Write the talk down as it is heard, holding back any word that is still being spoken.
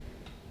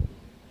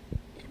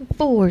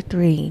4,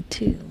 3,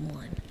 2,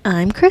 1.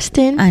 I'm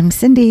Kristen. I'm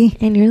Cindy.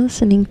 And you're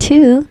listening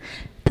to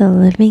The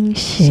Living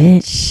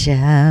Shit Show.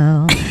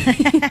 How is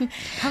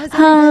everybody?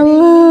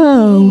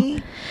 Hello.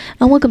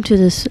 And welcome to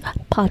this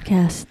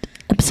podcast,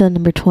 episode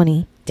number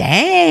 20.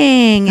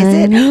 Dang, is I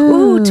it?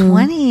 know. Ooh,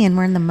 20, and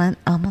we're in the month,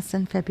 almost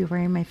in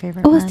February, my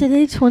favorite Oh, month. is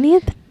today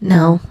 20th?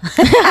 No.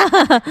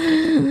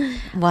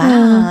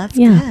 Wow, that's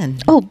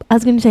good. Oh, I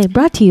was going to say,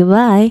 brought to you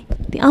by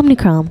the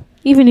Omnicron.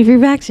 Even if you're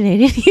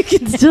vaccinated, you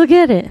can still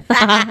get it.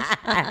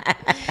 I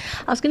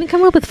was going to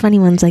come up with funny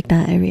ones like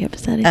that every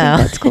episode. I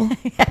think that's cool.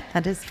 Yeah,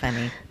 that is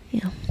funny.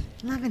 Yeah.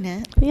 Loving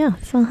it. Yeah.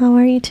 So how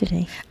are you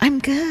today? I'm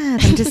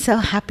good. I'm just so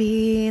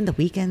happy. The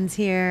weekend's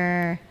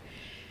here.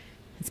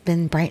 It's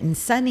been bright and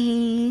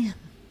sunny.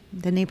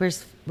 The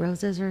neighbors'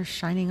 roses are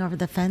shining over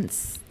the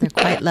fence. They're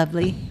quite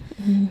lovely.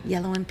 Mm-hmm.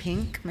 Yellow and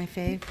pink, my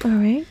fave. All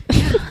right.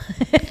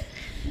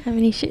 Have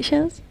any shit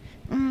shows?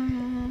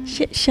 Mm.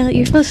 Shit show.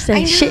 You're supposed to say I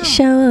know. shit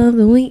show of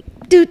the week.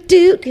 Doot.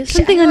 There's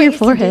something on your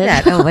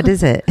forehead. Oh, what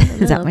is it?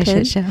 Is that No, my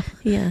pen. shit show?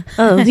 Yeah.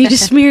 Oh, you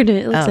just smeared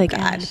it. It looks Oh, like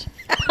God. ash.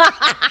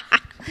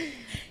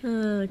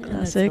 That's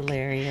Classic.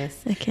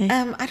 hilarious. Okay.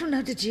 I don't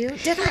know. Did you?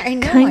 Did I? I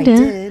know I Kinda.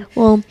 did.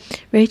 Well,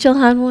 Rachel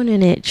had one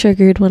and it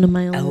triggered one of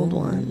my old Oh,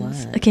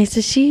 ones. what? Okay,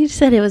 so she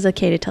said it was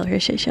okay to tell her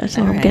shit show,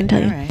 so All I'm right, gonna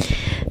tell all you. right.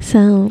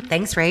 So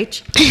Thanks,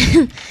 Rach.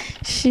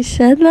 she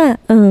said that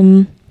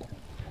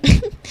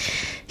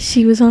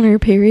she was on her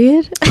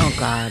period. Oh,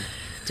 God.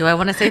 Do I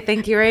want to say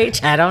thank you,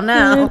 Rach? I don't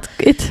know.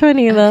 It's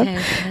funny though. Okay,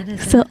 what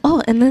is So,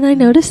 it? and then I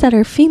noticed that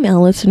our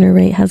female listener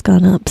rate has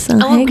gone up. So,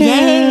 Oh, hey, girl.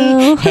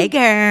 yay. Hey,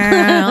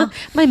 girl.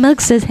 My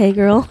mug says, hey,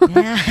 girl.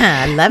 Yeah,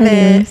 I love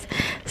Anyways, it.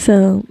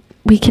 so,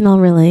 we can all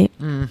relate.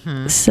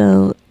 Mm-hmm.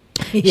 So,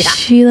 Yeah.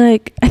 she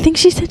I think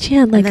she said she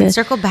had like And then a.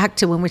 circle back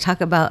to when we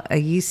talk about a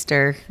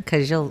Easter,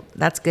 because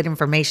that's good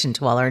information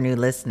to all our new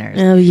listeners.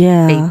 Oh,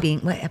 yeah.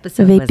 Vaping. What The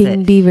episode was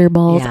vaping it? beaver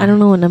balls. Yeah. I don't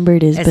know what number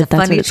it is, It's but a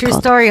that's funny what it's true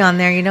called. story on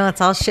there. You know, it's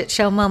all shit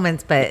show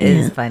moments, but it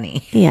is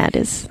funny. Yeah, it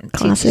is. It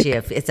Classic.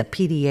 teaches you. It's a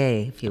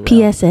PDA, if you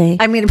will. PSA.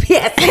 I mean, a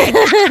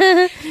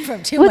PSA.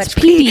 From too What's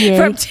much PDA?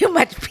 From too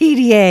much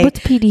PDA. What's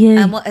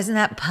PDA? Well, isn't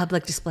that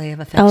public display of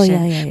affection? Oh,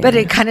 yeah. But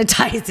it kind of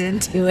ties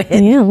into it.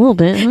 Yeah, a little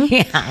bit. Huh?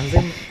 Yeah,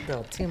 a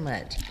little too much.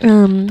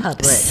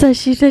 Public. So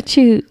she said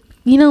you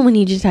know when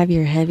you just have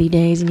your heavy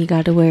days and you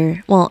got to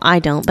wear, well, I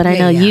don't, but I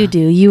know Yeah. you do.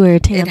 You wear a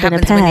It tamp and a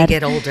happens when you pad.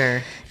 get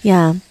older.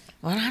 Yeah.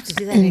 Well, I don't have to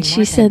do that anymore. And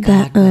she said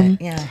that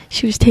yeah.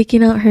 she was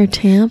taking out her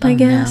tamp, I Oh,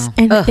 guess, no.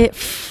 and Ugh.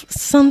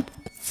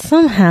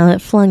 somehow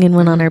it flung and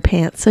went on her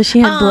pants, so she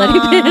had bloody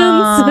pants.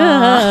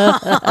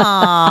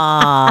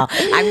 Aw.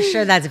 I'm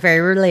sure that's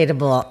very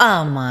relatable.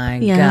 Oh my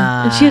Yeah,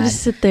 God. and she had to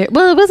sit there.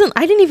 Well, it wasn't.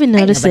 I didn't even I know,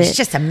 notice but it. it's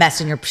just a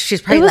mess in your. She's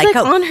It probably was like,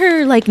 like oh, on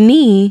her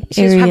knee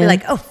she was area. probably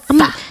like, oh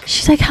fuck.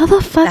 She's like, how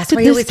the fuck That's did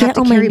why you this always have get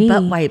to on my carry knee?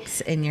 butt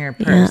wipes in your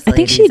purse. Yeah, I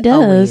think she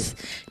does.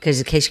 Because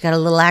in case you got a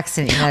little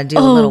accident, you got to do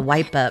a little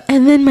wipe up.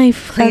 And then my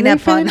Clean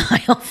other up on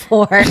friend, aisle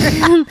 4.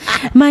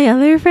 my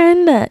other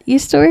friend that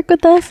used to work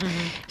with us,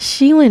 Mm-hmm.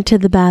 she went to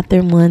the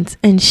bathroom once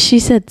and she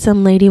said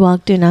some lady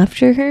walked in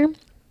after her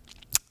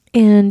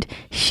and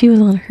she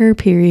was on her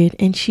period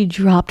and she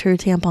dropped her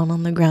tampon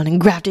on the ground and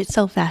grabbed it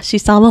so fast she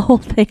saw the whole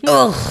thing.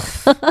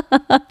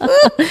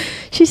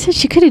 She said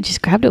she could have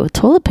just grabbed it with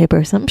toilet paper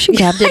or something. She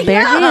grabbed it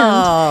bare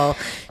hand.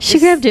 She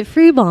grabbed it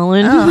free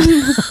balling.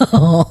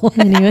 Oh.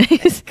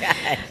 Anyways,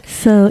 God.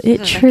 so it That gave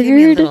me a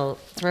triggered. little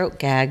throat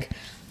gag.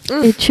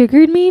 It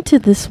triggered me to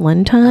this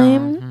one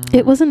time.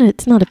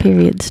 It's not a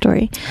period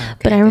story,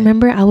 but I good.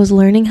 remember I was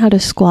learning how to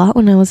squat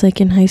when I was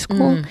like in high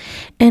school,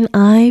 and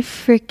I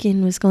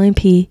freaking was going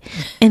pee,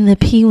 and the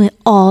pee went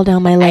all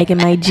down my leg,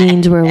 and my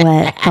jeans were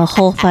wet the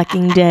whole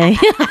fucking day. You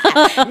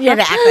had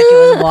to act like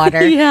it was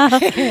water. Yeah, Oh,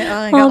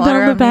 I got all water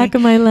down the on back me.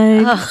 of my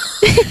leg.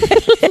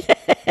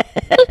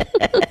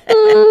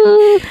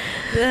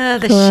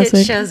 The Classic.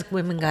 shit shows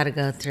women got to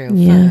go through.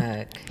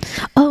 Yeah.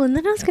 Fuck. Oh, and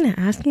then I was gonna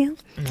ask you,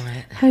 What?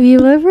 have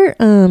you ever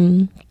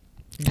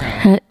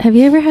have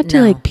you ever had to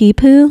No. like pee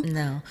poo?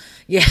 No.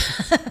 Yeah.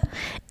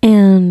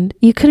 And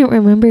you couldn't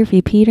remember if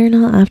you peed or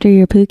not after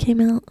your poo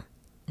came out?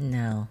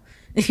 No.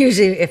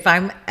 Usually if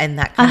I'm in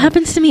that That kind of,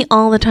 happens to me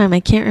all the time. I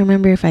can't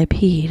remember if I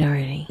peed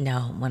already.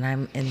 no, when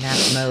I'm in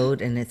that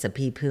mode and it's a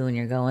pee poo and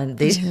you're going,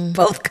 these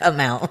both come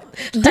out.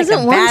 Doesn't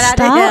like a one bat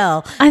out of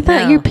hell. stop? I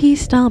thought No. your pee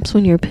stops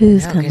when your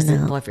poo's No, coming 'cause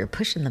out. well, if you're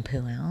pushing the poo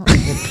out,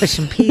 you're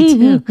pushing pee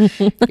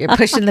too. You're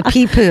pushing the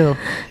pee poo.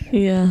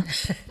 Yeah.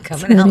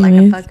 Coming out like a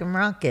anyways. fucking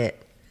rocket.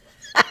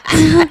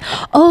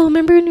 Oh,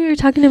 remember when we were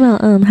talking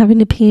about having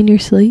to pee in your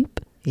sleep?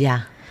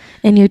 Yeah.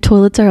 And your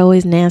toilets are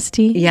always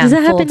nasty? Yeah, Does that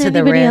full happen to the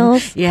anybody rim.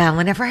 else? Yeah,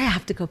 whenever I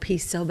have to go pee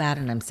so bad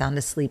and I'm sound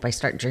asleep, I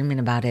start dreaming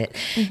about it.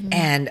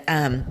 And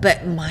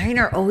but mine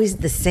are always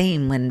the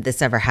same when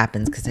this ever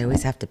happens because I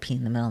always have to pee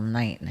in the middle of the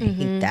night, and I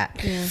hate that.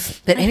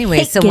 But anyway,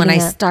 hate so when I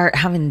getting up. start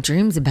having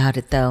dreams about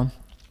it, though,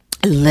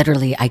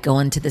 literally, I go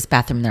into this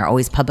bathroom. There are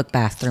always public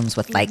bathrooms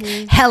with like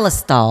hella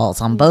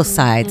stalls on both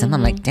sides. And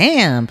I'm like,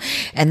 damn.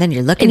 And then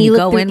you're looking, And you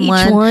go look in through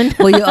one. each one.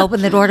 Well, you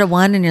open the door to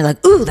one and you're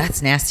like, ooh,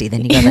 that's nasty.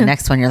 Then you go to the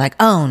next one. You're like,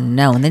 oh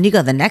no. And then you go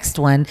to the next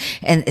one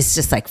and it's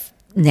just like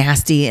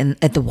nasty. And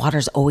the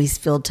water's always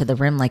filled to the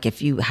rim. Like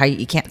if you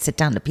can't sit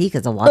down to pee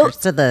because the water's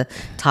to the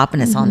top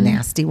and it's all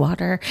nasty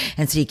water.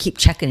 And so you keep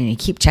checking and you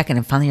keep checking.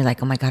 And finally you're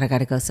like, oh my God, I got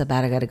to go so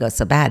bad. I got to go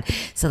so bad.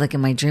 So like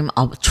in my dream,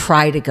 I'll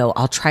try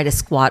to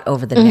squat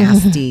over the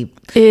nasty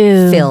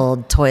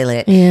filled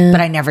toilet, but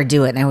I never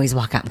do it. And I always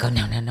walk out and go,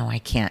 no, I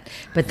can't.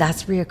 But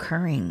that's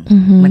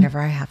reoccurring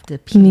whenever I have to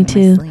pee. Me in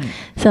too. my sleep.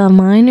 So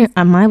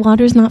my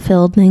water's not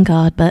filled, thank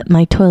God, but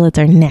my toilets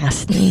are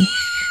nasty.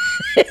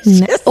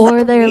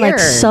 Or they're like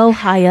so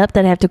high up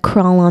that I have to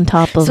crawl on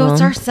top of them. So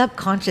it's our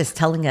subconscious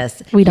telling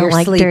us we don't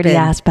like dirty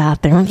ass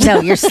bathrooms. No,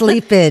 you're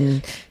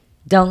sleeping.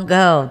 Don't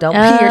go. Don't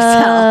pee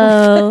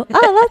yourself.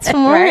 Oh, that's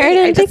smart. Right? I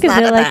didn't think of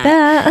it like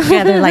that.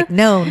 Yeah, they're like,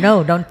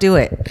 no, don't do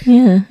it.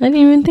 Yeah, I didn't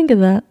even think of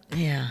that.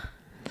 Yeah.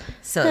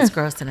 So it's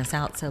grossing us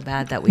out so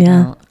bad that we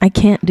don't. I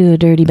can't do a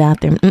dirty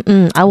bathroom.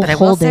 I will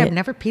hold it. I've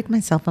never peed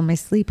myself on my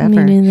sleep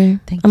ever. Me neither.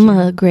 I'm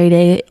a grade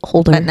A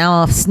holder. But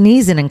now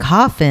sneezing and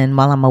coughing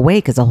while I'm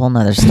awake is a whole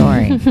nother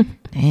story.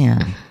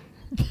 Damn.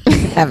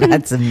 I've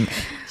had some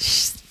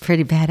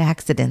pretty bad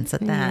accidents at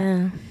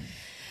that.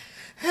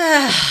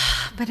 Yeah.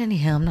 But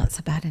anyhow, I'm not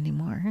so bad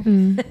anymore.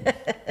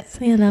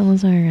 So yeah, that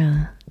was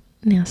our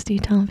nasty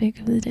topic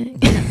of the day.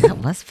 Yeah, that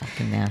was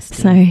fucking nasty.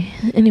 Sorry.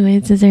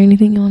 Anyways, is there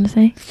anything you want to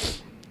say?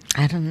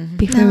 I don't know.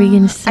 Before we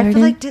get started? I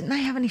feel like, didn't I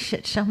have any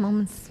shit show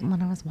moments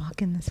when I was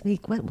walking this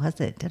week? What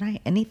was it? Did I?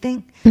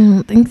 Anything? I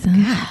don't think so.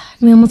 God.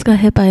 We almost got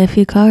hit by a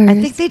few cars. I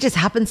think they just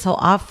happen so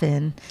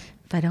often.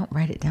 If I don't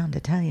write it down to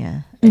tell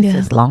you, it's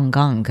just long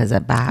gone because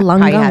of back.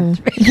 Long gone.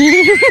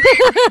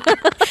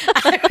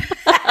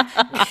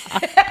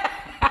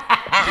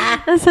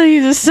 That's how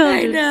you just sound.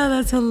 I know,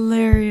 that's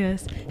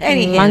hilarious.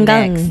 Anyhow,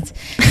 next.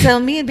 So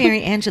me and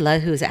Mary Angela,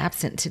 who's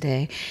absent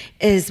today,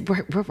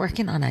 we're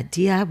working on a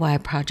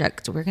DIY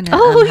project. We're gonna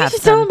you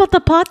just tell them about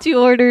the pots you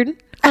ordered.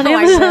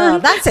 I will.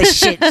 That's a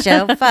shit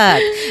show.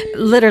 Fuck.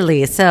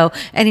 Literally. So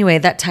anyway,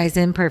 that ties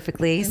in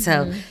perfectly.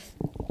 So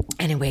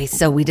anyway,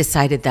 so we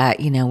decided that,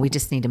 we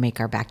just need to make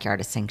our backyard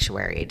a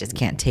sanctuary. I just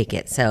can't take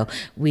it. So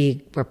we're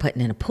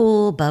putting in a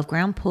pool, above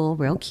ground pool,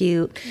 real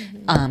cute.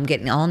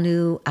 Getting all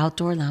new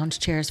outdoor lounge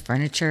chairs,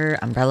 furniture,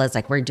 umbrellas.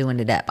 Like we're doing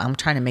it up. I'm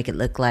trying to make it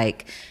look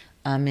like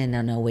I'm in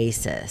an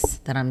oasis,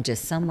 that I'm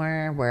just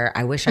somewhere where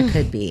I wish I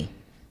could be.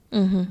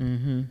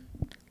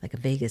 Like a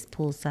Vegas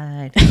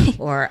poolside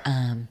or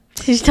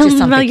She's telling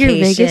them about your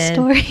Vegas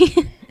story.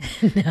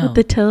 No. With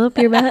the toe up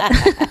your butt.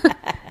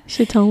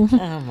 She told them.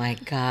 Oh my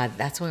God.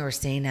 That's when we were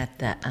staying at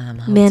the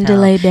hotel.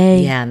 Mandalay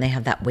Bay. Yeah, and they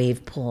have that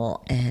wave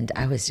pool. And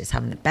I was just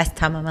having the best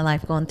time of my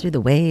life going through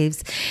the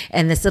waves.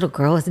 And this little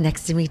girl was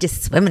next to me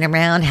just swimming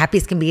around, happy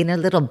as can be in her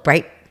little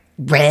bright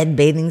red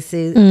bathing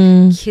suit.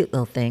 Cute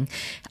little thing.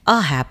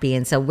 All happy.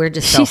 And so we're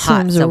just so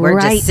hot. So we're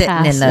just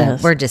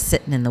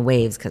sitting in the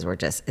waves because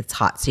it's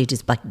hot. So you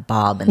just like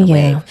bob in the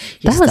wave.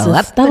 You that was fun.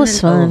 Up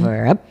and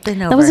over.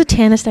 That was the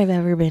tannest I've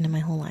ever been in my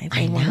whole life.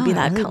 I want to be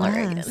that really color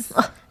again.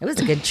 It was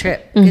a good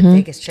trip. Good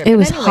Vegas trip. It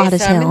was hot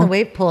as hell. I'm in the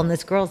wave pool and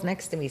this girl's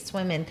next to me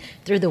swimming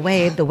through the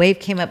wave. The wave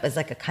came up as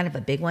like a kind of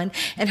a big one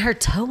and her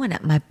toe went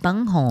up my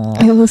bunghole.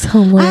 It was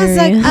hilarious.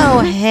 I was like, oh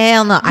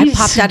hell no. I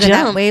popped out of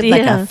that wave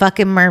like a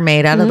fucking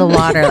mermaid out of the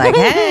water. Like,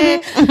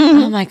 hey.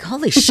 I'm like,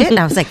 holy shit. And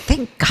I was like,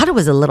 thank God it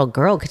was a little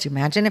girl. Could you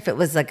imagine if it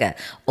was like a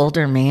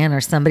older man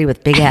or somebody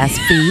with big ass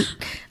feet?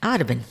 I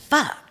would have been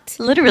fucked.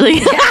 Literally.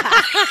 Yeah.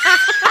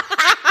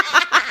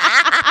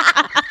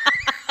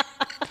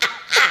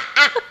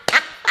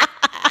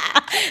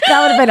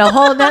 That would have been a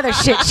whole nother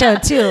shit show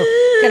too.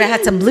 Could have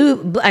had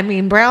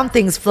some brown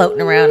things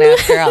floating around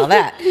after all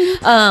that.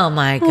 Oh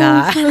my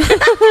God.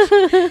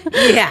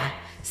 Yeah.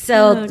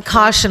 So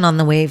caution on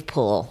the wave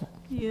pool.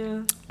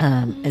 Yeah.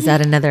 Is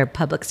that another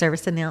public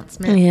service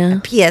announcement? Yeah.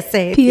 A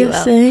PSA.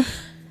 PSA.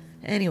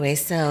 Anyway,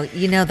 so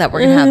you know that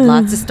we're going to have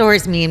lots of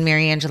stories, me and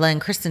Mary Angela and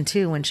Kristen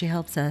too, when she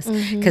helps us.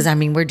 Because,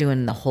 we're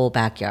doing the whole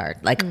backyard,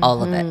 like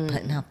all of it,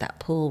 putting out that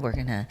pool. We're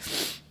going to,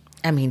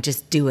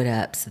 just do it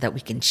up so that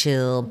we can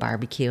chill,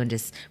 barbecue, and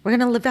we're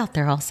going to live out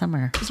there all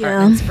summer,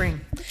 starting in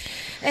spring.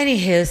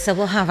 Anywho, so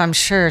we'll have, I'm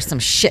sure, some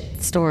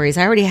shit stories.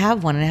 I already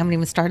have one and I haven't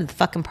even started the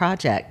fucking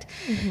project.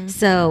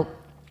 So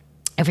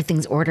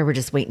everything's ordered. We're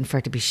just waiting for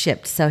it to be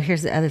shipped. So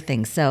here's the other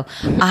thing. So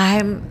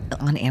I'm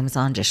on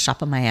Amazon just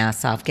shopping my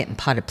ass off, getting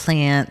potted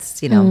plants,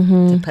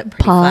 to put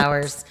pretty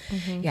flowers.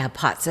 Yeah,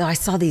 pots. So I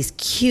saw these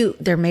cute,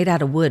 they're made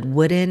out of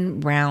wooden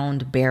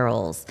round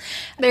barrels.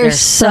 They're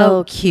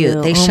so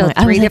cute. They show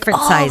 3 different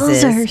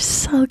sizes. Those are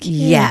so cute.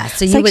 Yeah.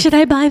 So should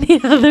I buy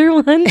the other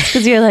one?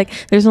 Because you're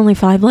like, there's only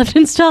 5 left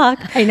in stock.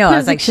 I know. I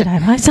was like, should I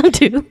buy some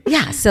too?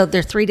 Yeah. So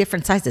they're 3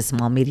 different sizes,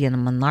 small,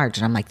 medium, and large.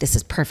 And I'm like, this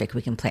is perfect.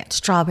 We can plant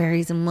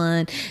strawberries in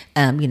one.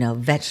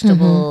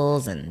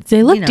 vegetables and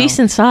they look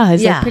decent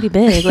size. Yeah. They're pretty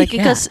big. Like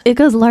it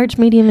goes large,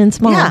 medium, and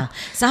small. Yeah.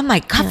 So I'm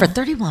like, God, for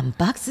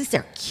 $31, these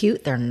are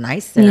cute. They're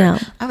nice.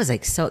 I was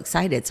like so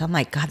excited. So I'm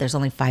like, God, there's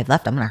only 5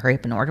 left. I'm going to hurry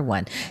up and order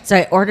one. So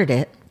I ordered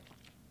it.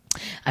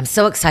 I'm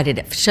so excited.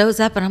 It shows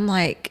up and I'm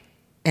like,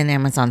 and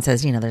Amazon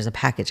says, there's a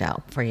package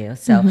out for you.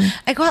 So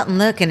I go out and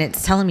look and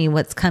it's telling me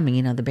what's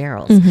coming, the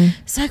barrels.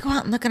 So I go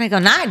out and look and I go,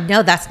 I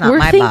know that's not my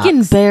box. We're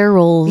thinking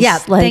barrels. Yeah,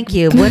 thank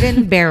you.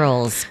 Wooden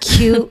barrels.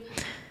 Cute,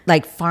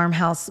 like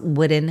farmhouse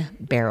wooden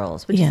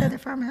barrels. Would you say they're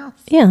farmhouse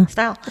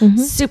style?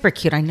 Super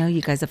cute. I know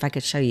you guys, if I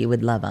could show you,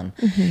 would love them.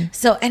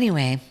 So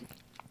anyway,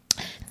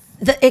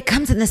 it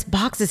comes in this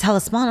box that's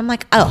hella small. And I'm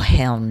like, oh,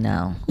 hell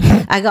no.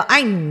 I go,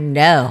 I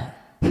know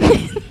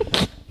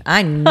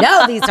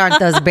these aren't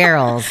those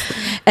barrels.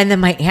 And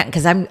then my aunt,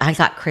 because I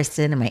got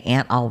Kristen and my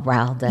aunt all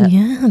riled up,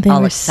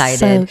 all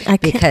excited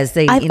because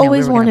I've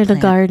always wanted a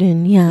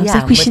garden. Yeah, it's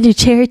like we should do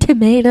cherry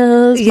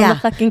tomatoes,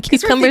 fucking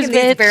cucumbers.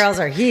 These barrels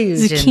are huge,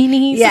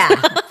 zucchinis.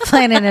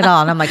 Planning it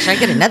all, and I'm like, should I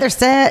get another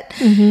set?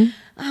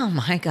 Oh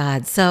my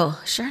God. So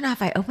sure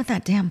enough, I opened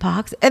that damn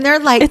box and they're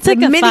like, it's like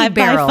a mini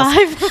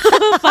 5x5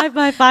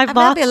 5x5 box.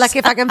 I'll be lucky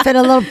if I can fit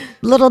a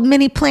little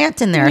mini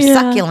plant in there, a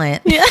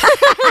succulent. Yeah.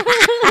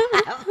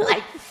 I'm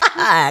like,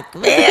 fuck,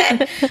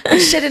 man. I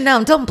should have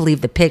known. Don't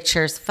believe the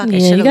pictures. Fuck, I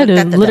should have looked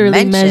at the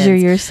literally measure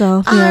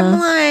yourself. I'm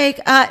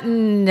like,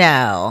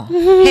 no.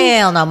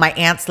 Hell no. My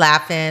aunt's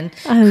laughing.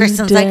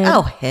 Kristen's like,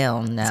 oh,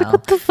 hell no. It's like,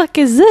 what the fuck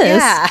is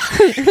this? Yeah.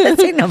 This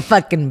ain't no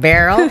fucking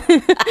barrel.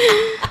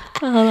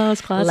 Oh, that was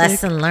classic.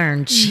 Lesson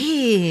learned.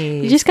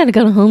 Jeez. You just got to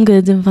go to Home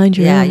Goods and find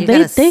your own.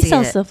 They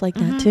sell stuff like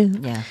that too.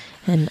 Yeah.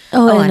 And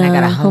I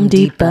got a Home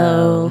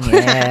Depot.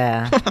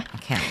 Yeah. I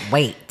can't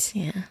wait.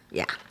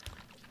 Yeah.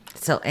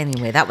 So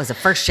anyway, that was the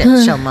first shit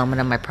show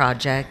moment of my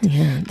project.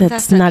 Yeah,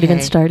 that's not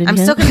even started I'm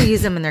yet. still going to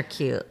use them and they're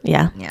cute.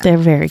 Yeah, they're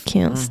very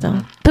cute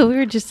still. But we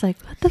were just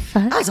like, what the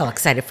fuck? I was all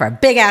excited for a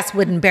big ass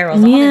wooden barrel.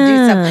 I wanted to do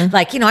something.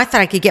 Like, I thought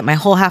I could get my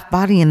whole half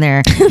body in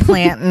there,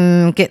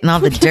 planting, getting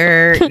all the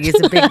dirt, use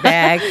a big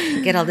bag,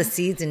 get all the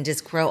seeds and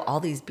just grow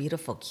all these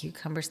beautiful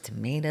cucumbers,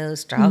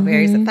 tomatoes,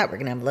 strawberries. I thought we were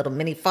going to have a little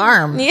mini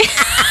farm. Yeah.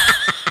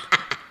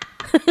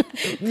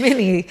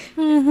 Mini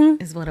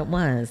is what it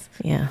was.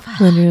 Yeah,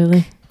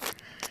 literally.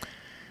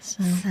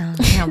 So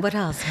yeah, what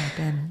else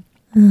happened?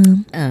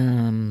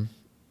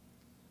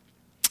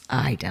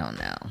 I don't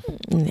know.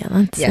 Yeah,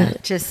 that's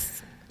it.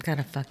 Just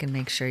gotta fucking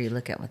make sure you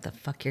look at what the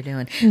fuck you're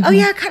doing. Oh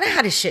yeah, I kind of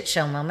had a shit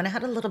show moment. I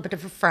had a little bit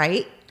of a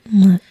fright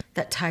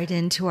that tied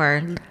into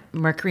our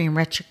Mercury in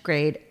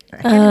retrograde.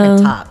 I can't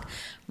even talk.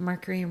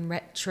 Mercury in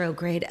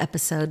retrograde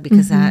episode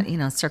because that,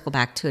 circle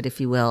back to it if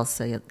you will.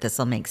 So this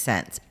will make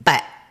sense,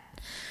 but.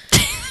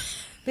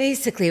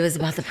 Basically, it was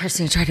about the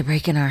person who tried to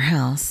break in our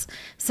house.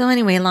 So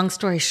anyway, long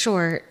story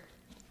short,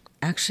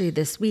 actually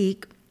this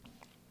week,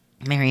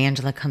 Mary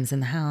Angela comes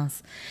in the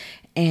house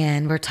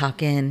and we're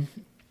talking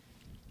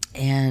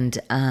and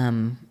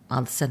all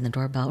of a sudden the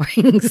doorbell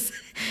rings.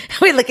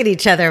 We look at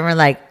each other and we're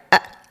like,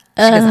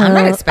 she goes, I'm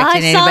not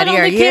expecting anybody,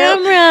 are you?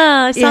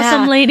 Camera. I saw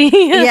some lady.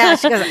 Yeah,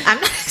 she goes, I'm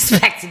not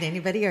expecting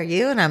anybody, are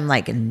you? And I'm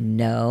like,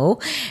 no.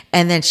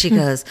 And then she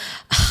goes,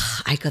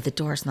 I go, the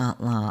door's not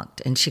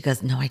locked. And she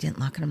goes, no, I didn't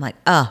lock it. I'm like,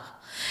 oh.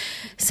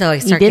 So I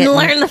start getting... You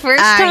didn't learn the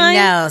first time? I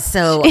know.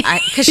 So,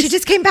 because she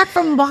just came back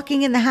from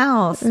walking in the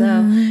house. So,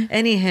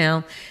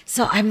 anywho.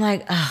 So I'm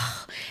like, oh.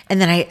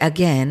 And then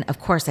again, of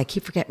course, I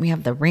keep forgetting we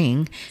have the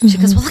ring. She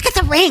goes, well, look at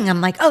the ring. I'm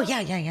like, oh,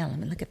 yeah. Let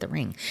me look at the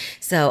ring.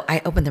 So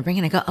I open the ring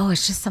and I go, oh,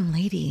 it's just some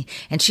lady.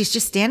 And she's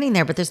just standing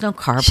there, but there's no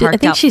car parked out front. I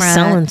think she's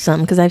selling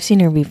something because I've seen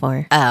her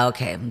before. Oh,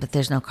 okay. But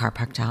there's no car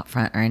parked out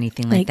front or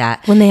anything like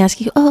that. When they ask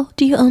you, oh,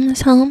 do you own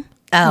this home?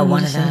 Oh,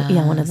 one of those.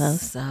 Yeah, one of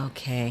those.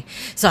 Okay.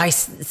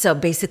 So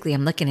basically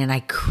I'm looking and I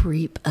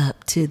creep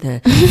up to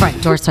the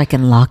front door so I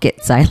can lock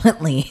it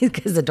silently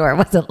because the door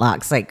wasn't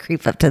locked. So I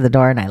creep up to the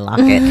door and I lock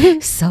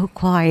it so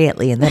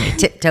quietly and then I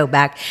tiptoe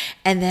back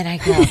and then I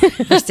go,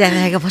 we're standing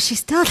there, I go, well, she's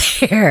still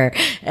there.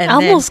 And I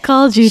almost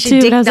called you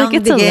too, but I was like,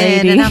 it's a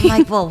lady. And I'm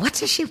like, well, what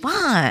does she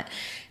want?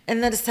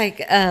 And then it's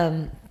like,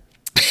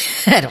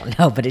 I don't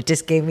know, but it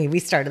just gave me, we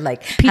started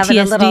like PTSD. Having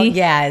a little,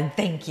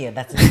 thank you.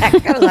 That's exactly,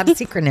 I got a lot of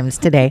synonyms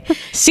today.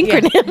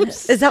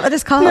 Synonyms? Yeah. Is that what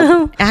it's called?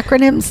 No.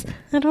 Acronyms?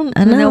 I don't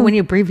know when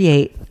you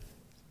abbreviate.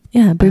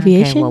 Yeah,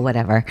 abbreviation. Okay, well,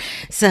 whatever.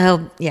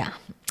 So, yeah.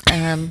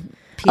 PSD,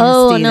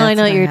 oh, no, I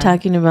know what you're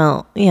talking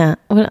about. Yeah.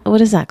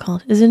 What is that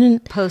called? Isn't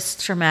it?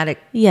 Post-traumatic.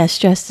 Yeah,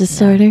 stress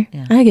disorder.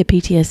 Yeah. I get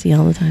PTSD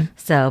all the time.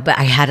 So, but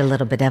I had a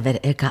little bit of it.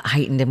 It got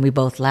heightened and we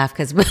both laughed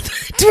because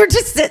we're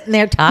just sitting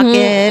there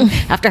talking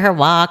after her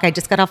walk. I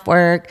just got off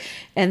work.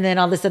 And then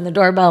all of a sudden the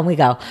doorbell and we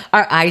go,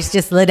 our eyes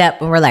just lit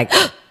up and we're like,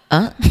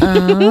 Are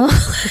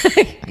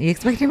you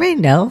expecting me?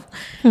 No.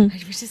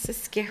 It was just so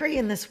scary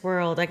in this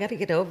world. I got to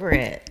get over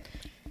it.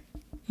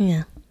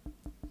 Yeah.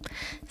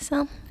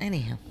 So.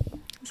 Anyhow.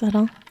 Is that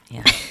all?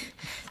 Yeah.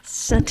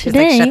 So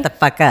today, shut the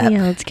fuck up.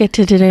 Yeah, let's get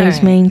to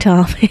today's main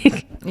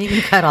topic. You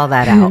can cut all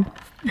that out.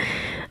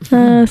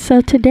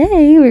 So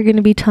today we're going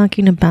to be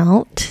talking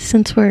about,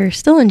 since we're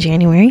still in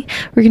January,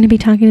 we're going to be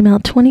talking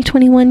about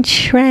 2021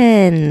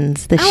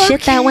 trends, the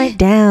shit that went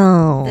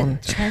down.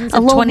 The trends a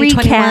of little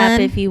 2021. recap,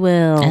 if you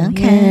will.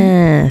 Okay.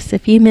 Yes.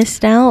 If you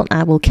missed out,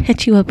 I will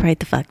catch you up right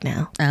the fuck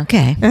now.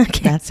 Okay.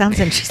 Okay. That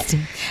sounds interesting.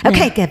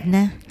 Okay,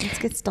 Gavna. Let's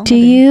get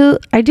started.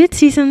 I did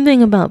see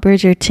something about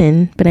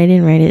Bridgerton, but I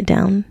didn't write it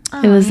down.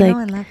 Oh, it was I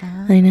like, love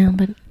that. I know,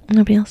 but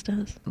nobody else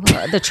does.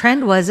 Well, the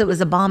trend was it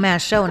was a bomb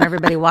ass show and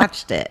everybody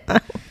watched it.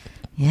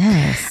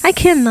 Yes. I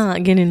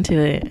cannot get into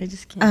it. I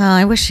just can't. Oh,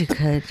 I wish you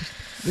could.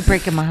 You're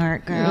breaking my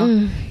heart,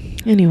 girl.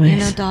 Anyways.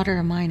 You're no daughter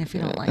of mine if you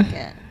don't like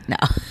it. No.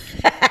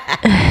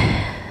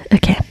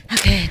 Okay.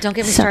 Okay, don't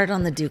get me started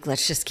on the Duke.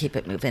 Let's just keep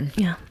it moving.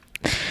 Yeah.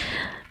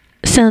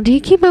 So, do you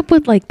keep up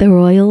with like the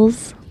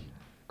royals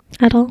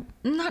at all?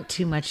 Not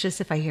too much, just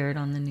if I hear it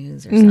on the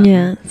news or something.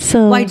 Yeah.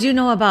 So, Well, I do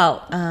know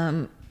about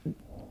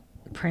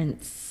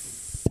Prince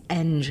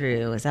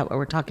Andrew. Is that what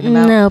we're talking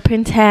about? No,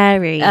 Prince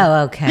Harry.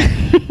 Oh,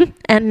 okay.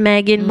 And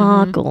Meghan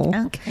Markle.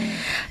 Okay.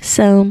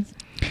 So,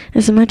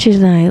 as much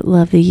as I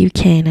love the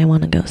UK and I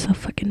want to go so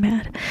fucking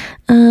bad,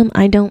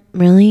 I don't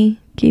really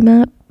keep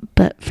up.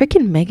 But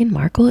freaking Meghan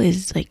Markle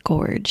is like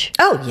gorge.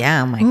 Oh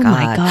yeah! Oh my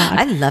god!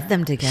 I love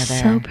them together.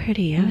 So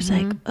pretty. I was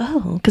like,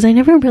 oh, because I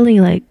never really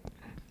like.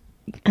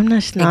 I'm not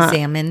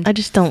examined. I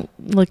just don't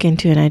look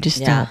into it. I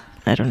just don't.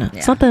 I don't know. Yeah.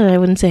 It's not that I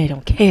wouldn't say I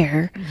don't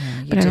care,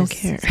 but I don't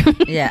care.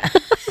 Yeah.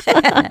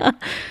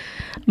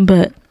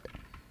 But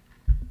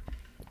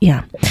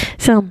yeah.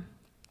 So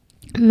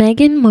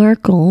Meghan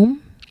Markle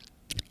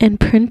and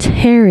Prince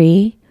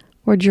Harry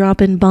were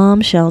dropping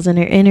bombshells in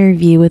her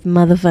interview with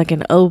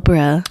motherfucking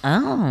Oprah.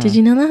 Oh. Did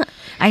you know that?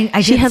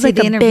 I She didn't has see like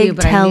the a interview, big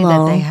but I knew that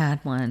tell-all. they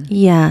had one.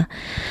 Yeah.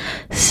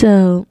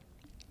 So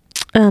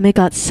it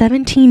got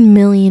 17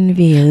 million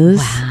views.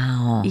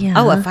 Wow. Yeah.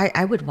 Oh, if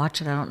I would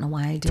watch it. I don't know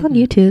why I didn't. It's on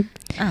YouTube.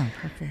 Oh,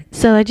 perfect.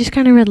 So I just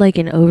kind of read like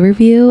an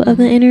overview of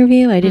the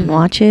interview. I didn't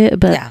watch it,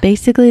 but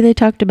basically they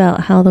talked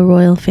about how the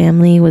royal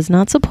family was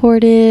not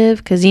supportive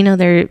because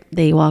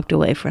they walked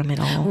away from it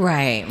all.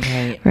 Right.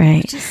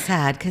 Which is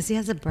sad because he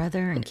has a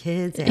brother and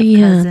kids and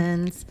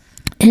cousins.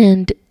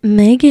 And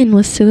Meghan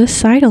was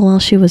suicidal while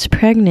she was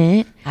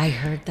pregnant. I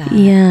heard that.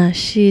 Yeah,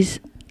 she's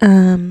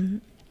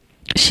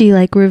she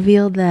like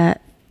revealed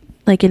that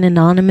like an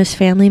anonymous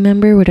family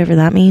member, whatever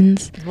that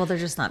means. Well, they're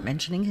just not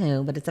mentioning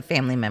who, but it's a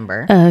family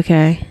member.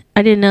 Okay.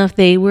 I didn't know if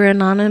they were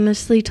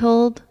anonymously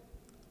told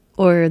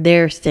or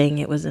they're saying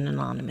it was an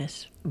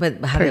anonymous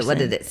But what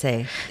did it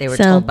say? They were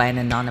So, told by an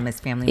anonymous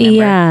family member.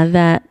 Yeah,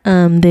 that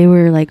they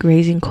were like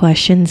raising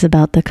questions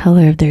about the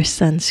color of their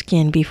son's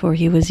skin before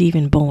he was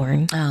even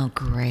born. Oh,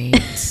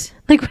 great.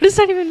 Like, what does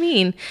that even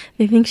mean?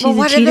 They think she's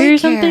a cheater or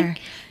something?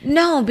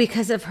 No,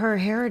 because of her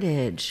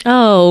heritage.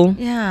 Oh.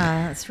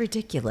 Yeah, that's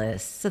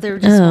ridiculous. So they were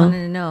just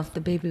wanting to know if the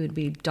baby would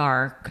be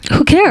dark.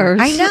 Who cares?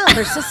 I know.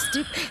 They're so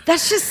stupid.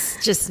 That's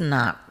just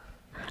not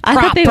I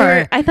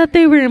proper. thought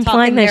they were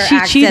implying that she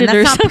cheated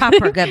or something. That's not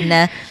proper,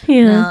 Governor.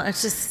 Yeah. No,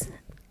 it's just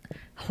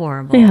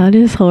horrible. Yeah, it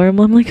is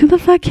horrible. I'm like, who the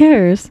fuck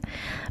cares?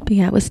 But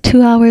yeah, it was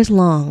 2 hours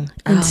long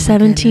and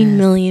 17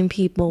 million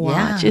people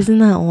watch. Yeah. Isn't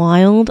that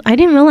wild? I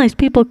didn't realize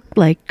people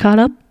like caught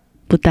up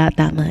with that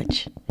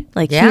much.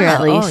 Like here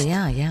at least.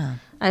 Oh, yeah.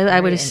 I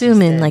would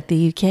assume in like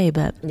the UK,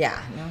 but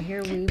yeah, no,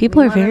 here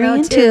people are very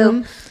into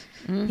them.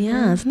 Mm-hmm.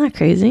 Yeah, isn't that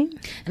crazy?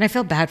 And I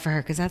feel bad for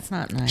her because that's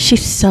not nice.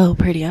 She's so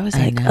pretty. I was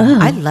like, know. oh.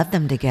 I love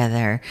them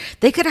together.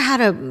 They could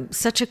have had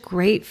such a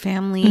great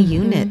family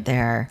unit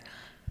there.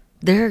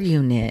 Their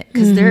unit,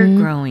 because they're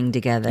growing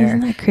together. Isn't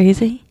that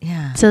crazy?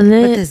 Yeah. So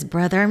with his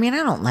brother, I mean,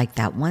 I don't like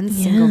that one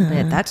single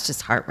bit. That's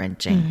just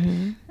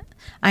heart-wrenching.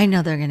 I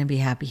know they're going to be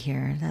happy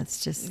here.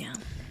 That's just... Yeah.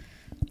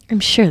 I'm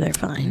sure they're I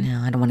fine.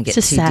 know. I don't want to get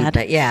It's too just sad.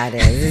 deep, but yeah, it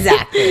is.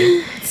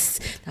 Exactly.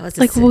 That was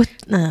Like, what?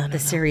 No, the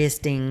serious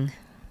ding.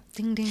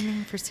 Ding, ding,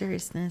 ding for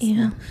seriousness.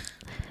 Yeah.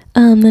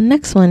 The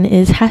next one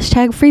is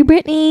hashtag Free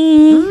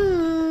Britney.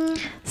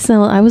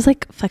 So I was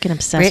like fucking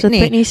obsessed with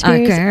Britney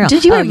Spears. Girl.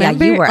 Did you Yeah,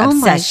 remember? you were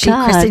obsessed. My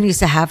God. Kristen used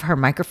to have her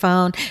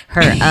microphone,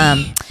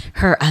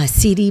 her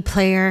CD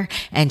player,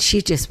 and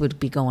she just would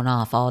be going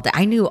off all day.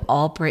 I knew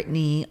all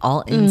Britney,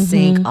 all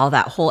NSYNC, all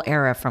that whole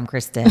era from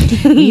Kristen.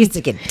 We used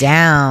to get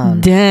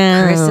down.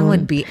 Kristen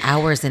would be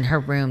hours in her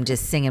room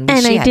just singing.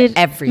 And she I had did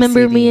every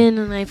remember CD. me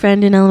and my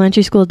friend in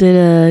elementary school did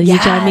a You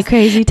Drive Me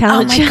Crazy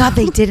talent Oh show. my God,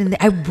 they did. And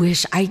I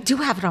wish I do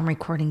have it on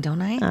recording,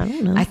 don't I? I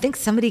don't know. I think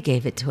somebody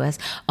gave it to us.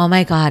 Oh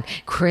my God,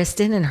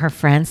 Kristen and her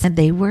friends said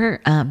they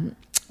were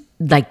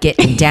like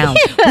getting down.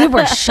 We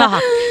were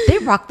shocked. They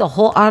rocked the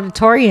whole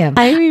auditorium.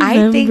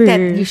 I think that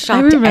you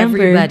shocked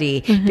everybody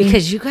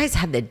because you guys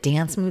had the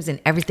dance moves and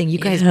everything. You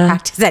guys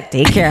practiced at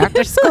daycare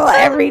after school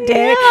every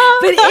day.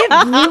 But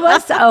it blew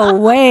us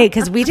away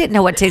because we didn't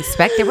know what to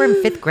expect. They were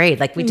in 5th grade.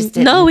 Like we just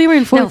didn't. No, we were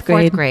in fourth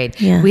grade. 4th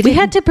grade. Yeah. We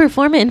had to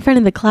perform it in front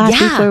of the class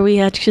before we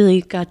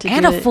actually got to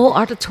and do a it. full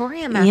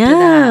auditorium after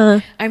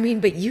that. I mean,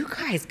 but you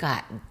guys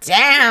got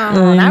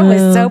down. I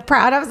was so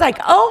proud. I was like,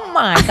 oh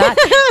my God.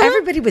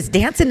 Everybody was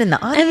dancing in in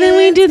the audience. And then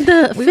we did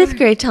the fifth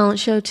grade talent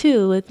show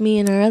too with me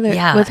and our other,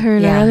 with her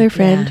and our other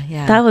friend.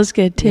 Yeah. That was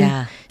good too.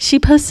 Yeah. She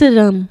posted,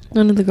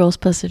 one of the girls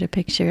posted a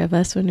picture of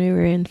us when we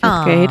were in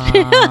fifth grade.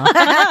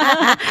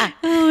 Oh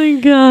my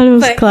God, it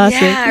was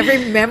classic. Yeah, I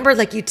remember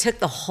like you took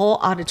the whole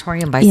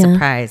auditorium by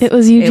surprise. It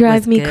was You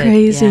Drive Me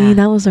Crazy. Yeah.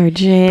 That was our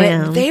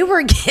jam. But they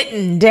were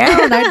getting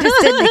down. I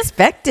just didn't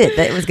expect it,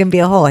 that it was going to be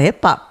a whole hip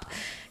hop.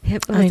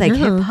 It was like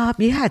hip hop.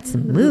 You had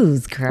some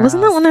moves, girl.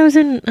 Wasn't that when I was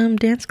in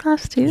dance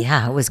class too?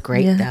 Yeah, it was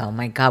great though.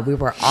 My God, we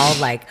were all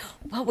like,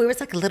 wow, it was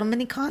like a little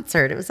mini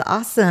concert. It was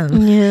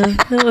awesome. Yeah,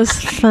 that was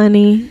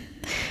funny.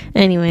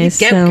 Anyways,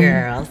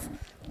 girls.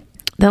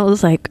 That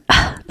was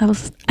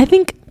I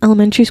think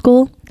elementary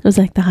school was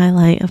like the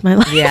highlight of my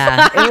life.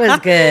 Yeah, it was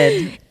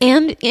good.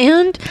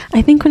 and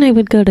I think when I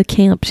would go to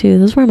camp too,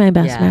 those were my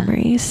best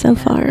memories so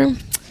far.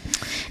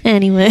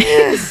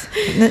 Anyways,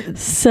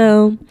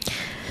 so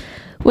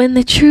when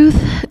the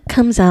truth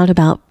comes out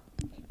about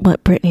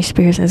what Britney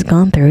Spears has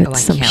gone through,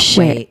 it's some shit.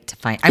 Wait to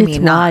find. It's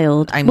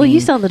wild. Well, you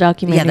saw the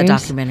documentary. Yeah, the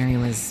documentary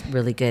was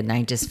really good, and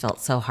I just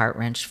felt so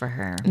heart-wrenched for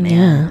her.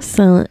 Man. Yeah.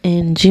 So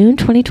in June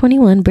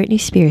 2021, Britney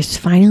Spears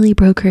finally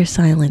broke her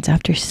silence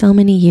after so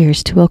many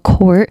years to a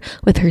court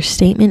with her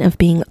statement of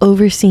being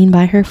overseen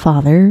by her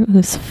father,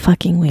 who's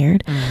fucking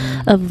weird,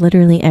 of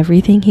literally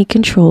everything he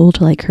controlled,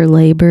 like her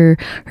labor,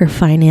 her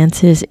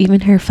finances,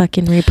 even her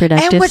fucking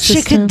reproductive and what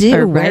system, she could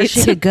do, where rights.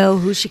 she could go,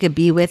 who she could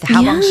be with,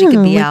 how long she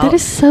could be out. That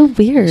is so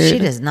weird. She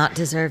does not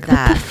deserve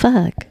that. What the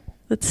fuck?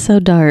 That's so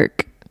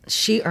dark.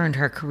 She earned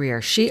her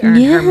career. She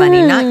earned her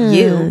money, not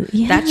you.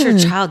 Yeah. That's your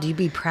child. You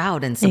be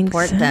proud and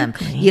support them.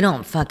 You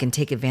don't fucking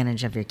take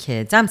advantage of your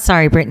kids. I'm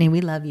sorry, Brittany.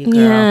 We love you,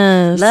 girl.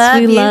 Yes, love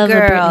we you, love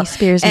girl. a Britney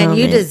Spears and moment.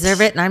 you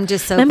deserve it. And I'm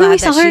just so Remember glad we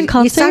saw her in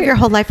concert? You still have your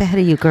whole life ahead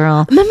of you,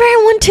 girl. Remember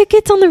I won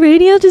tickets on the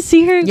radio to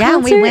see her in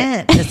concert? Yeah, we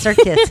went to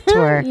Circus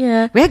tour.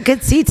 Yeah. We had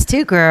good seats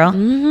too, girl.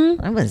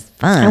 Mm-hmm. It was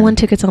fun. I won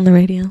tickets on the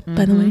radio,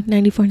 by the way,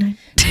 94.9.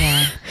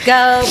 Yeah.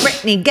 Go,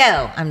 Brittany,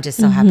 go. I'm just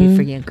so happy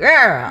for you,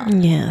 girl.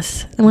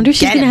 Yes. I wonder if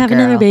she's going to have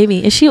another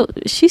baby.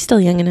 She's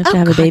still young enough to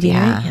have a baby,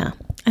 right? Yeah.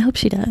 I hope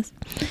she does.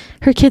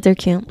 Her kids are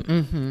cute.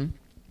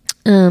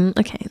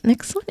 Okay,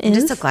 next one is... I'm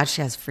just so glad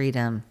she has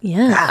freedom.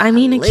 Yeah. Golly. I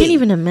mean, I can't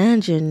even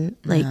imagine,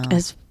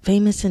 as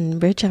famous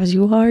and rich as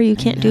you are, you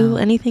can't do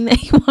anything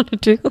that you want to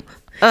do.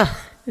 Ugh.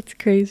 It's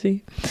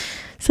crazy.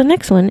 So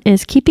next one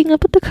is Keeping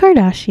Up with the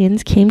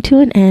Kardashians came to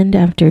an end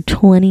after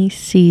 20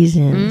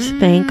 seasons.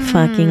 Thank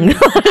fucking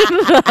God.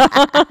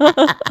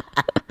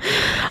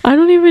 I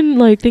don't even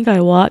think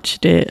I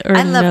watched it or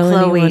I love know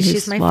Chloe. anyone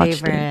She's my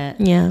favorite.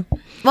 Yeah.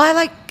 Well, I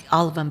like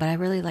all of them, but I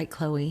really like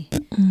Chloe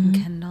and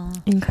Kendall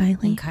And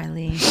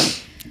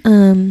Kylie.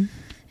 And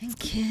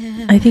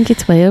Kim. I think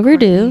it's way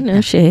overdue.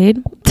 No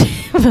shade.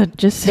 But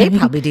just They saying.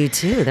 probably do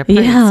too. They're pretty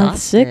I'm exhausted.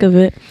 sick of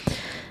it.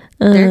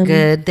 They're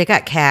good. They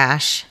got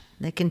cash.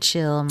 They can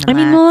chill and relax. I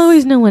mean, we'll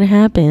always know what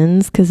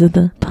happens because of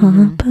the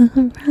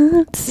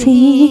paparazzi.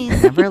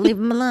 Never leave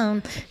them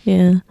alone.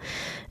 Yeah.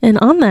 And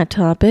on that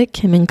topic,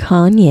 Kim and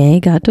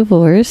Kanye got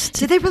divorced.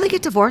 Did they really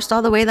get divorced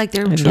all the way? Like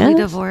they're truly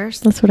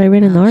divorced? That's what I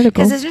read in the article.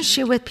 Because isn't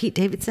she with Pete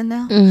Davidson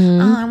now?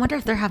 Oh, I wonder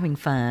if they're having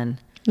fun.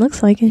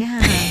 Looks like it.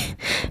 Yeah.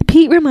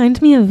 Pete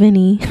reminds me of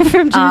Vinny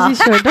from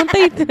Jersey Shore. Don't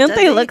they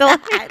look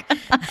alike?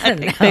 I don't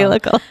know. They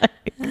look alike.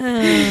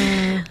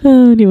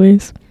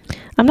 Anyways,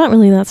 I'm not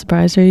really that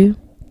surprised. Are you?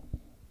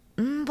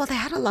 Well, they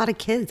had a lot of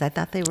kids. I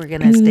thought they were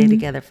going to stay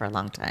together for a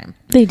long time.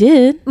 They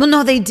did. Well,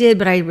 no, they did,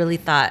 but I really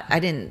thought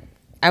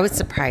I was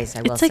surprised.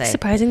 I will say It's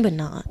surprising, but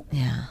not.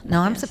 Yeah.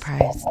 No, I'm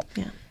surprised.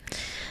 Yeah.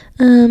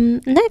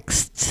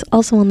 Next,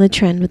 also on the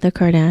trend with the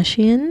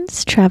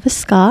Kardashians, Travis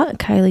Scott,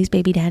 Kylie's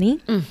baby daddy.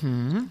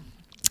 Mm-hmm.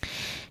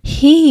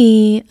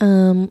 He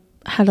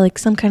had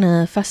some kind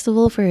of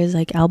festival for his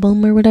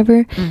album or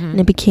whatever, and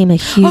it became a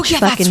huge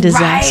fucking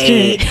disaster.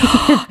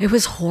 Right. It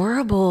was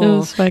horrible. It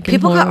was fucking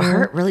people horrible. got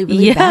hurt really,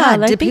 really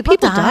bad. Did people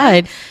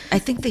died? I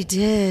think they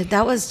did.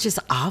 That was just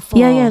awful.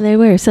 Yeah, they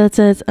were. So it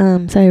says,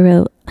 so I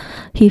wrote,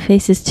 he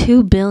faces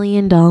 $2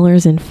 billion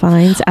in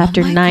fines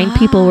after 9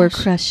 people were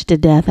crushed to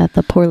death at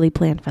the poorly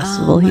planned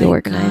festival he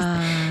organized.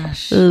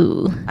 Gosh.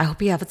 Ooh. I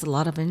hope he has a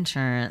lot of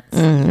insurance.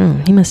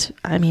 He must,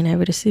 I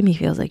would assume he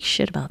feels like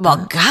shit about that.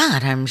 Well,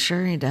 God, I'm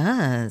sure he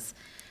does.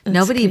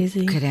 Nobody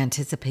crazy. could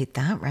anticipate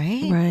that,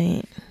 right?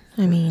 Right.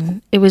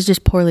 It was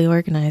just poorly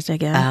organized, I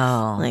guess.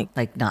 Oh,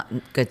 like not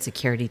good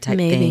security type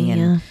maybe, thing. And,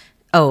 yeah.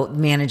 Oh,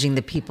 managing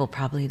the people,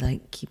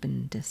 probably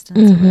keeping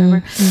distance or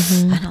whatever.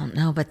 I don't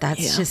know, but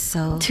that's just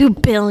so...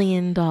 $2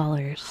 billion.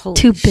 Holy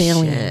 $2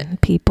 billion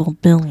shit. people,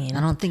 billion.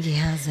 I don't think he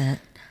has it.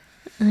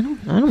 I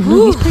don't know.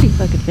 He's pretty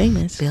fucking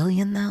famous.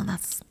 Billion though?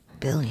 That's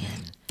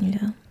billion.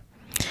 Yeah.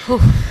 Whew.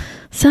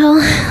 So,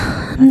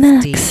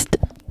 next.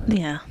 deep.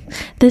 Yeah.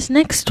 This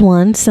next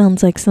one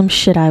sounds like some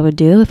shit I would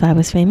do if I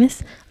was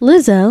famous.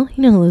 Lizzo.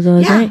 You know who Lizzo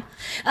is, right?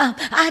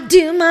 I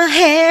do my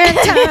hair,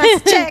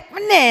 toss, check my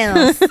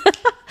nails.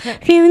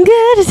 Feeling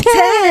good as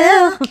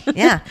hell.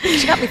 Yeah.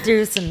 She got me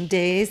through some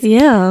days.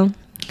 Yeah.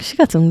 She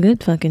got some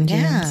good fucking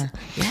gems.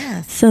 Yeah.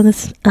 Yes. So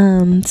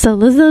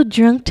Lizzo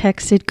drunk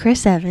texted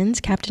Chris Evans,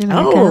 Captain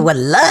America. Oh, I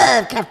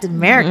love Captain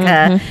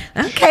America.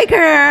 Okay,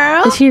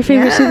 girl. Is she your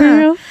favorite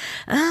superhero?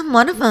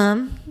 One of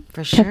them,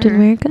 for sure. Captain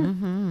America?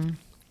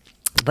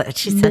 But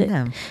she said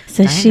them.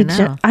 So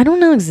I don't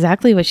know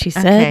exactly what she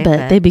said, Okay,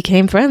 but they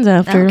became friends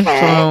after.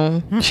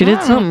 Okay. So she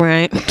did something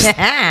right.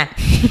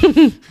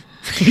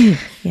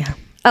 Yeah.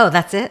 Oh,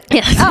 that's it?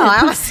 Yes. Oh,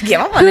 I want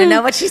to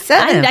know what she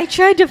said. I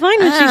tried to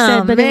find what she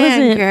said, but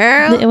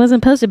girl. it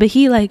wasn't posted. But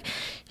he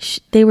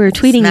they were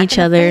tweeting Smack each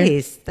in the other,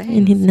 face.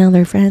 and now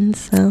they're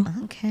friends. So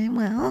Okay,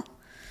 well,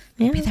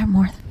 yeah. maybe they're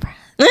more than friends.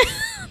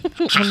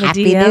 On the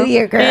Happy DL. New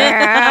Year,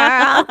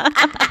 girl.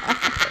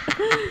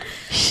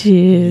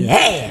 Shit.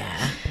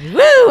 Yeah.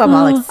 Woo, I'm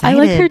all excited. I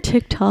like her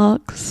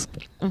TikToks.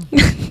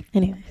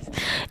 Anyways,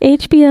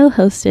 HBO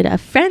hosted a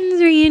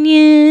Friends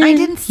reunion. I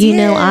didn't see it.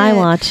 I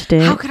watched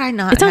it. How could I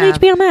not? It's on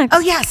HBO Max. Oh,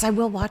 yes, I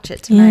will watch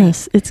it tonight.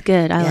 Yes, it's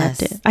good. I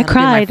liked it. I that'll be my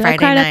cried. I Friday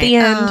cried at the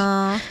night. end.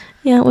 Aw,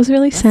 Yeah, it was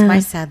really that's sad. my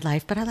sad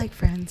life, but I like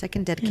Friends. I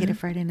can dedicate a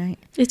Friday night.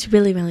 It's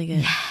really, really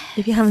good.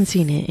 If you haven't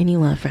seen it and you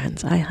love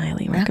Friends, I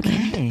highly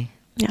recommend. Okay.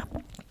 Yeah.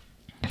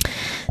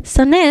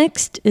 So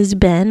next is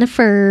Ben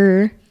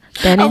and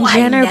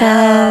Jen are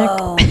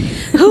back.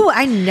 Who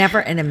I never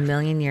in a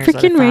million years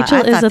Freaking Rachel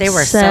I thought is they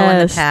were so in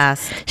the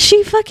obsessed. past.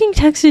 She fucking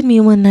texted me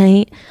one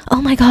night.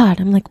 Oh my God.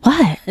 I'm like,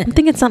 what? I'm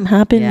thinking something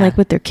happened Yeah. like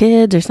with their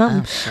kids or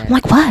something. Oh, shit. I'm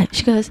like, what?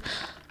 She goes,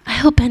 I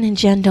hope Ben and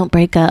Jen don't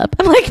break up.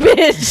 I'm like,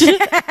 bitch.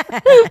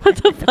 What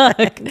the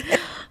fuck?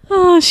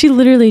 Oh, she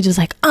literally just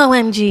like,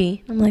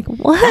 OMG. I'm like,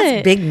 what?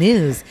 That's big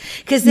news.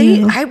 Because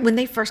when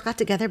they first got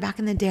together back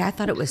in the day, I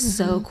thought it was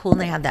so cool.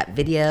 And they had that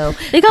video.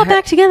 They got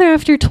back together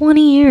after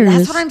 20 years.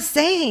 That's what I'm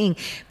saying.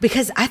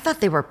 Because I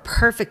thought they were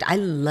perfect. I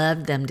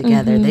loved them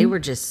together. They were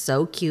just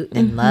so cute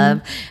and in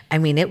love. I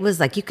mean, it was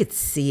like you could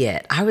see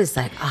it. I was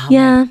like, oh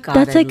my God.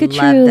 That's like I a love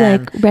true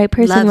them. like right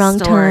person, Love wrong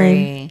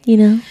story.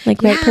 time.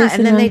 Like right person,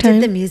 and then wrong they time.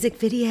 did the music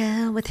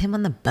video with him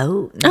on the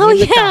boat. And Oh, he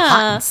looked all yeah.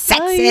 hot and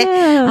sexy. Oh,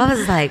 yeah. I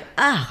was like,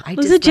 I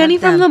Was just it Jenny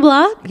love from them. the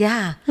Block?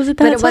 Yeah. Was it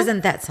But that it song?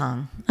 wasn't that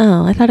song.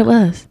 Oh, I thought it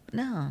was.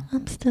 No.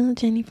 I'm still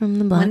Jenny from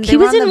the Block. When He they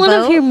were was on in the one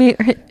of boat, her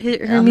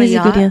on the music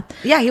yacht? videos.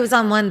 Yeah, he was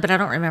on one, but I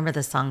don't remember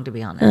the song, to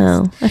be honest.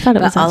 Oh, I thought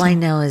it was But that all I song.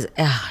 know is,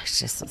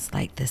 it's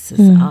like, this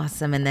is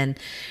awesome. And then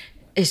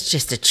it's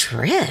just a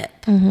trip.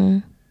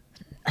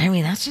 I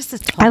mean, that's just a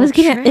total I was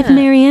gonna, trip. if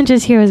Marianne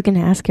is here, I was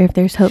gonna ask her if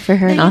there's hope for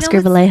her and you know Oscar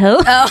what's- Vallejo.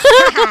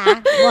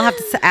 Oh, we'll have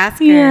to ask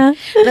her. Yeah.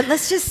 But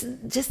let's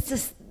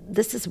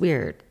this is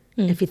weird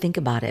if you think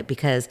about it,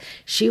 because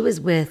she was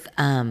with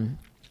Mark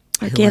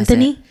who was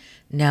Anthony? it?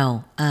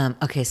 No.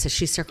 Okay, so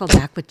she circled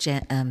back with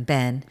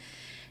Ben,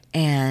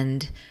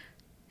 and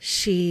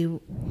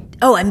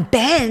and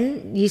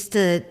Ben used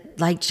to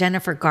like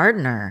Jennifer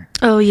Gardner.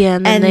 Oh yeah,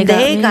 and then And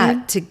they got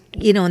got to,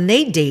 and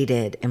they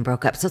dated and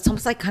broke up. So it's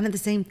almost like kind of the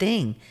same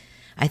thing.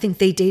 I think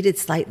they dated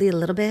slightly a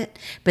little bit,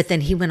 but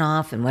then he went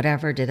off and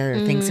whatever, did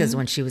other things as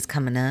when she was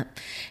coming up.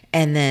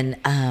 And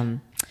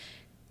then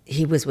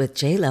he was with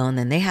J-Lo, and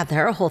then they had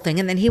their whole thing.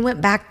 And then he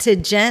went back to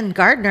Jen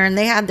Gardner, and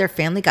they had their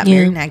family, got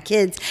married and had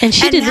kids. And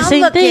she did the now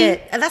same look thing.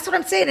 and that's what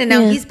I'm saying. And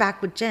now Yeah. he's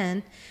back with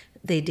Jen.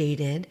 They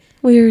dated.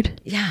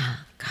 Weird. Yeah.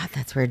 God,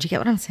 that's weird. You get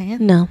what I'm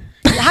saying? No,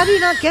 How do you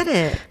not get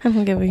it? I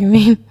don't get what you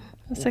mean.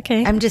 It's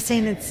okay. I'm just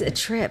saying it's a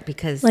trip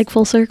because Like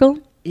full circle.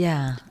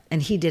 yeah.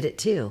 And he did it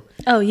too.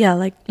 Oh yeah,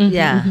 like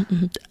Yeah.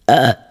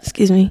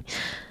 excuse me.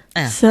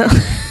 Oh. So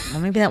Well,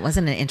 maybe that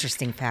wasn't an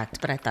interesting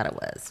fact, but I thought it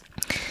was.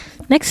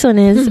 next one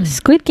is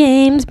Squid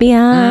Games biatch.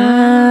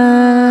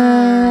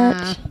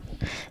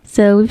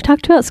 So we've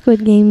talked about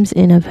Squid Games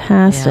in a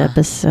past Yeah.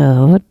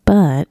 episode,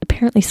 but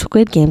apparently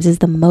Squid Games is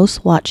the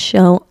most watched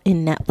show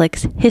in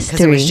Netflix history.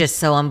 Because it was just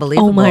so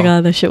unbelievable. Oh my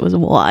God, that shit was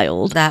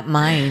wild. That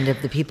mind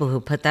of the people who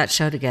put that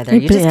show together.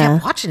 You But just yeah.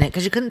 kept watching it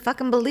because you couldn't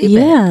fucking believe it.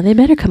 Yeah, they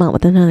better come out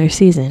with another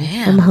season.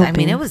 Yeah. I'm hoping. I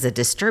mean, it was a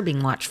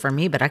disturbing watch for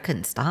me, but I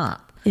couldn't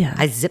stop. Yeah.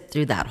 I zipped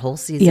through that whole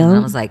season. Yeah. And I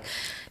was like,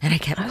 and I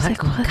kept was like,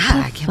 going, what God, the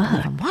I can't believe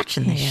fuck? I'm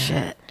watching this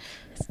shit.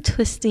 It's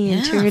twisty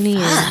and Yeah, turny.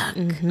 fuck.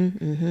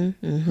 And,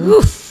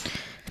 Oof.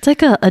 it's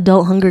like a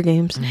adult Hunger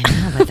Games. I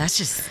know, but that's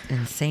just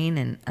insane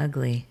and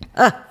ugly.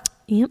 Ugh.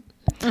 Yep.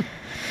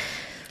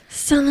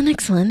 So the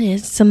next one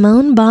is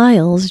Simone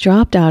Biles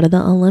dropped out of the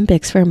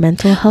Olympics for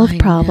mental health I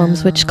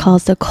problems, which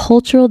caused a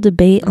cultural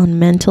debate on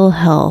mental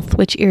health,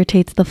 which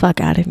irritates the fuck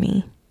out of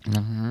me.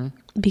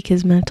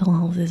 Because mental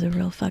health is a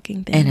real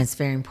fucking thing. And it's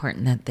very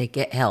important that they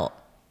get help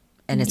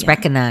and it's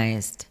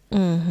recognized.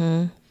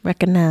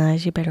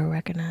 Recognize, you better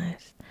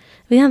recognize.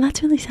 But yeah,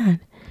 that's really sad.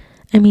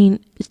 I mean,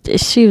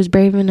 she was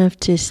brave enough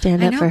to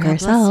stand I up know, for God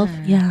bless herself.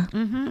 her. Yeah.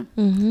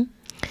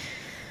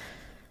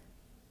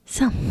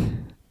 So,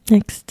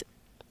 next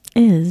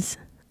is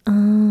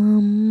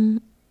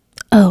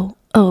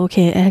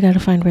okay, I gotta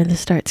find where this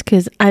starts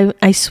because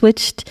I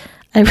switched.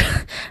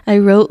 I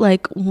wrote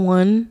like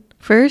one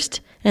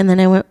first and then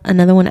I went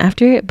another one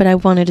after it, but I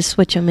wanted to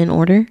switch them in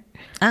order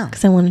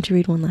because I wanted to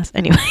read one last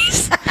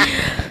anyways.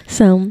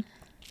 So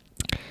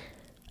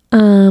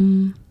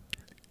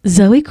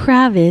Zoe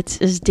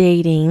Kravitz is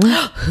dating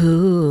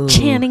Who?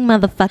 Channing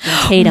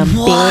motherfucking Tatum.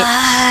 What?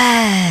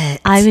 Bitch.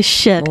 I was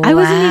shook.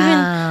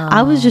 Wow.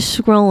 I was just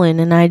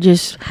scrolling and I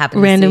just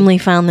randomly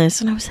found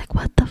this and I was like,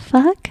 what the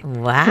fuck?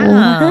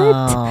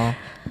 Wow.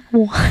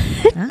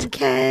 What?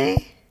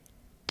 Okay.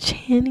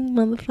 Channing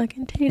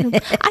motherfucking Tatum.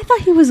 I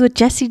thought he was with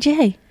Jessie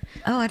J.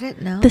 Oh, I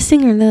didn't know. The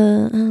singer,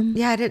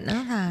 yeah, I didn't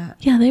know that.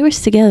 Yeah, they were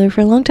together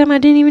for a long time. I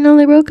didn't even know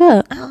they broke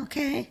up. Oh,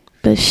 okay.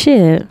 But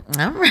shit.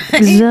 All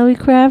right. Zoe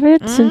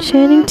Kravitz and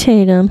Channing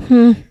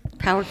Tatum.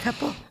 Power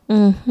couple,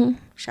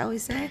 shall we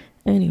say?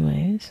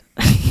 Anyways.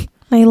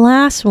 My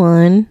last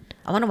one.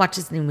 I want to watch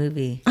this new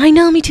movie. I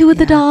know, me too, with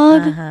the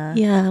dog.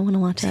 Yeah, I want to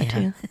watch that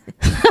too.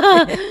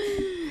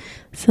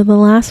 So the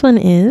last one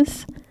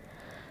is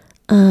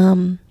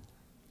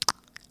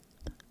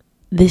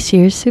this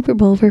year's Super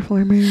Bowl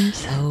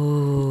performers.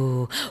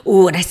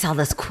 Oh, and I saw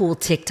this cool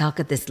TikTok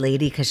of this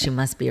lady because she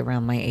must be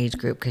around my age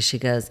group because she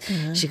goes,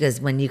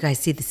 when you guys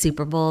see the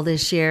Super Bowl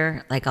this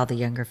year, like all the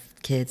younger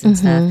kids and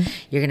stuff,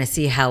 you're going to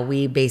see how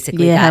we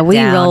basically got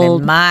down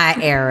rolled in my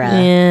era.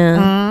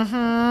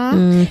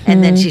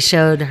 And then she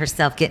showed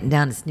herself getting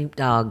down to Snoop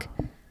Dogg.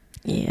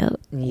 Yep.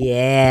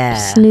 Yeah.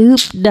 Snoop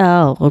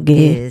Dogg.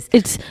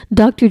 It's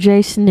Dr.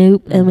 J,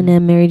 Snoop,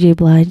 Eminem, Mary J.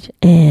 Blige,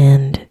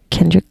 and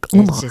Kendrick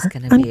Lamar. It's just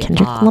gonna I'm be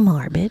Kendrick off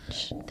Lamar,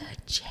 bitch. The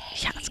chain.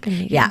 Yeah, it's gonna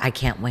be Yeah, good. I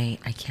can't wait.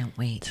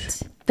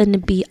 It's gonna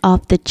be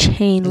off the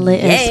chain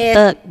lit as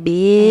fuck,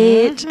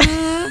 bitch.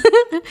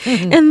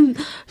 And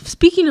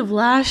speaking of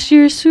last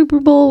year's Super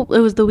Bowl, it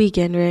was the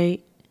weekend,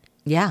 right?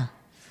 Yeah.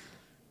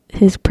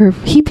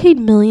 He paid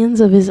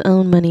millions of his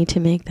own money to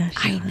make that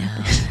show. I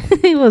know.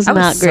 It was I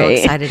not was so great.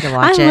 excited to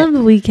watch it. I love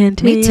the weekend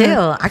too. Me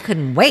too. I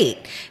couldn't wait.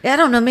 I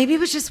don't know. Maybe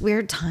it was just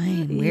weird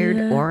time, weird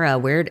aura,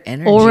 weird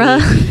energy.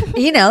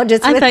 You know,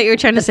 just I thought you were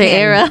trying to say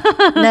era.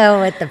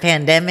 No, with the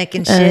pandemic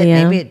and shit.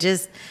 Yeah. Maybe it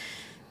just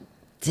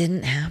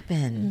didn't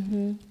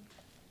happen.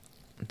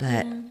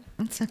 But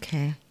it's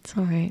okay. It's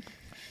all right.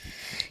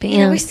 But You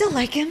know, we still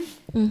like him.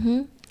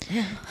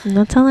 Yeah. And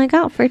that's all I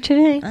got for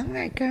today. All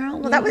right, girl.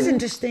 Well, that was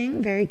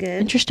interesting. Very good.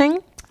 Interesting.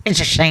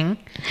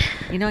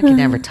 You know, I can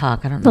never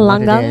talk. I don't know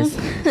what it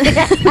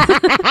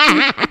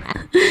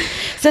is.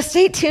 So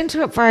stay tuned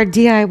to it for our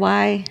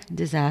DIY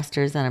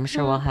disasters that I'm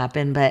sure will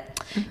happen.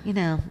 But, you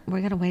know, we're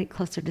going to wait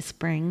closer to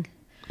spring.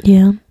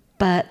 Yeah.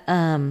 But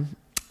we'll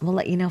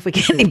let you know if we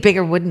get any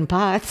bigger wooden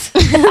pots.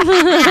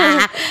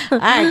 I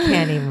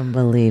can't even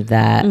believe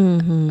that.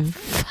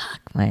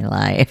 Fuck my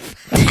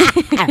life.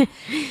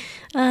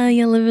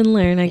 You live and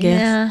learn, I guess.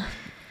 Yeah.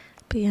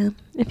 But yeah,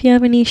 if you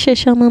have any shit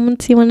show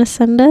moments you want to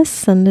send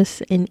us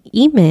an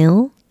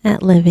email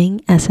at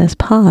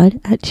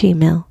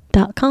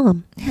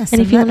livingsspod@gmail.com. Yeah,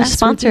 and if you want to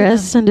sponsor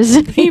us, send us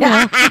an email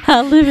at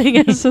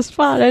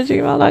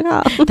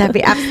livingsspod@gmail.com. That'd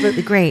be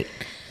absolutely great.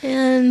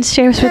 And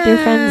share us with your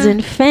friends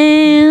and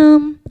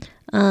fam.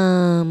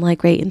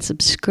 Like, rate, and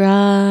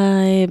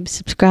subscribe,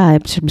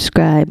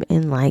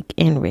 and like,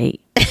 and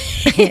rate.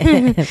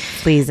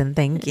 Please and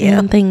thank you.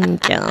 And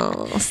thank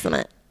you so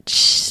much.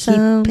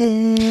 So,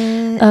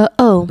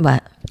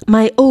 What?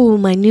 My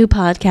new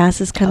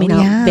podcast is coming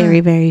out very,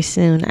 very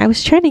soon. I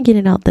was trying to get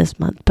it out this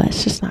month, but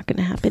it's just not going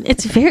to happen.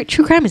 It's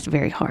true crime is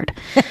very hard.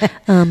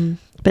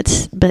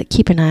 But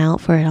keep an eye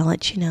out for it. I'll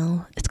let you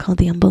know. It's called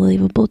The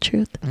Unbelievable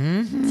Truth.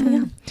 So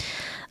yeah.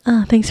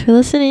 Thanks for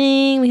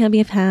listening. We hope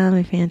you have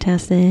a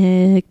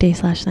fantastic day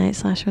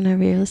 /night/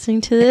 whenever you're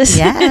listening to this.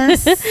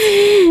 Yes.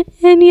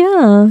 And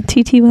yeah,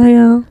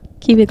 TTYL.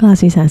 Keep it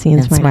classy, sassy,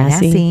 and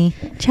smart-assy.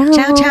 Ciao.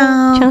 Ciao,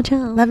 ciao. Ciao,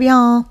 ciao. Love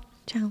y'all.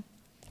 Ciao.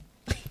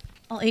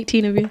 All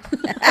 18 of you.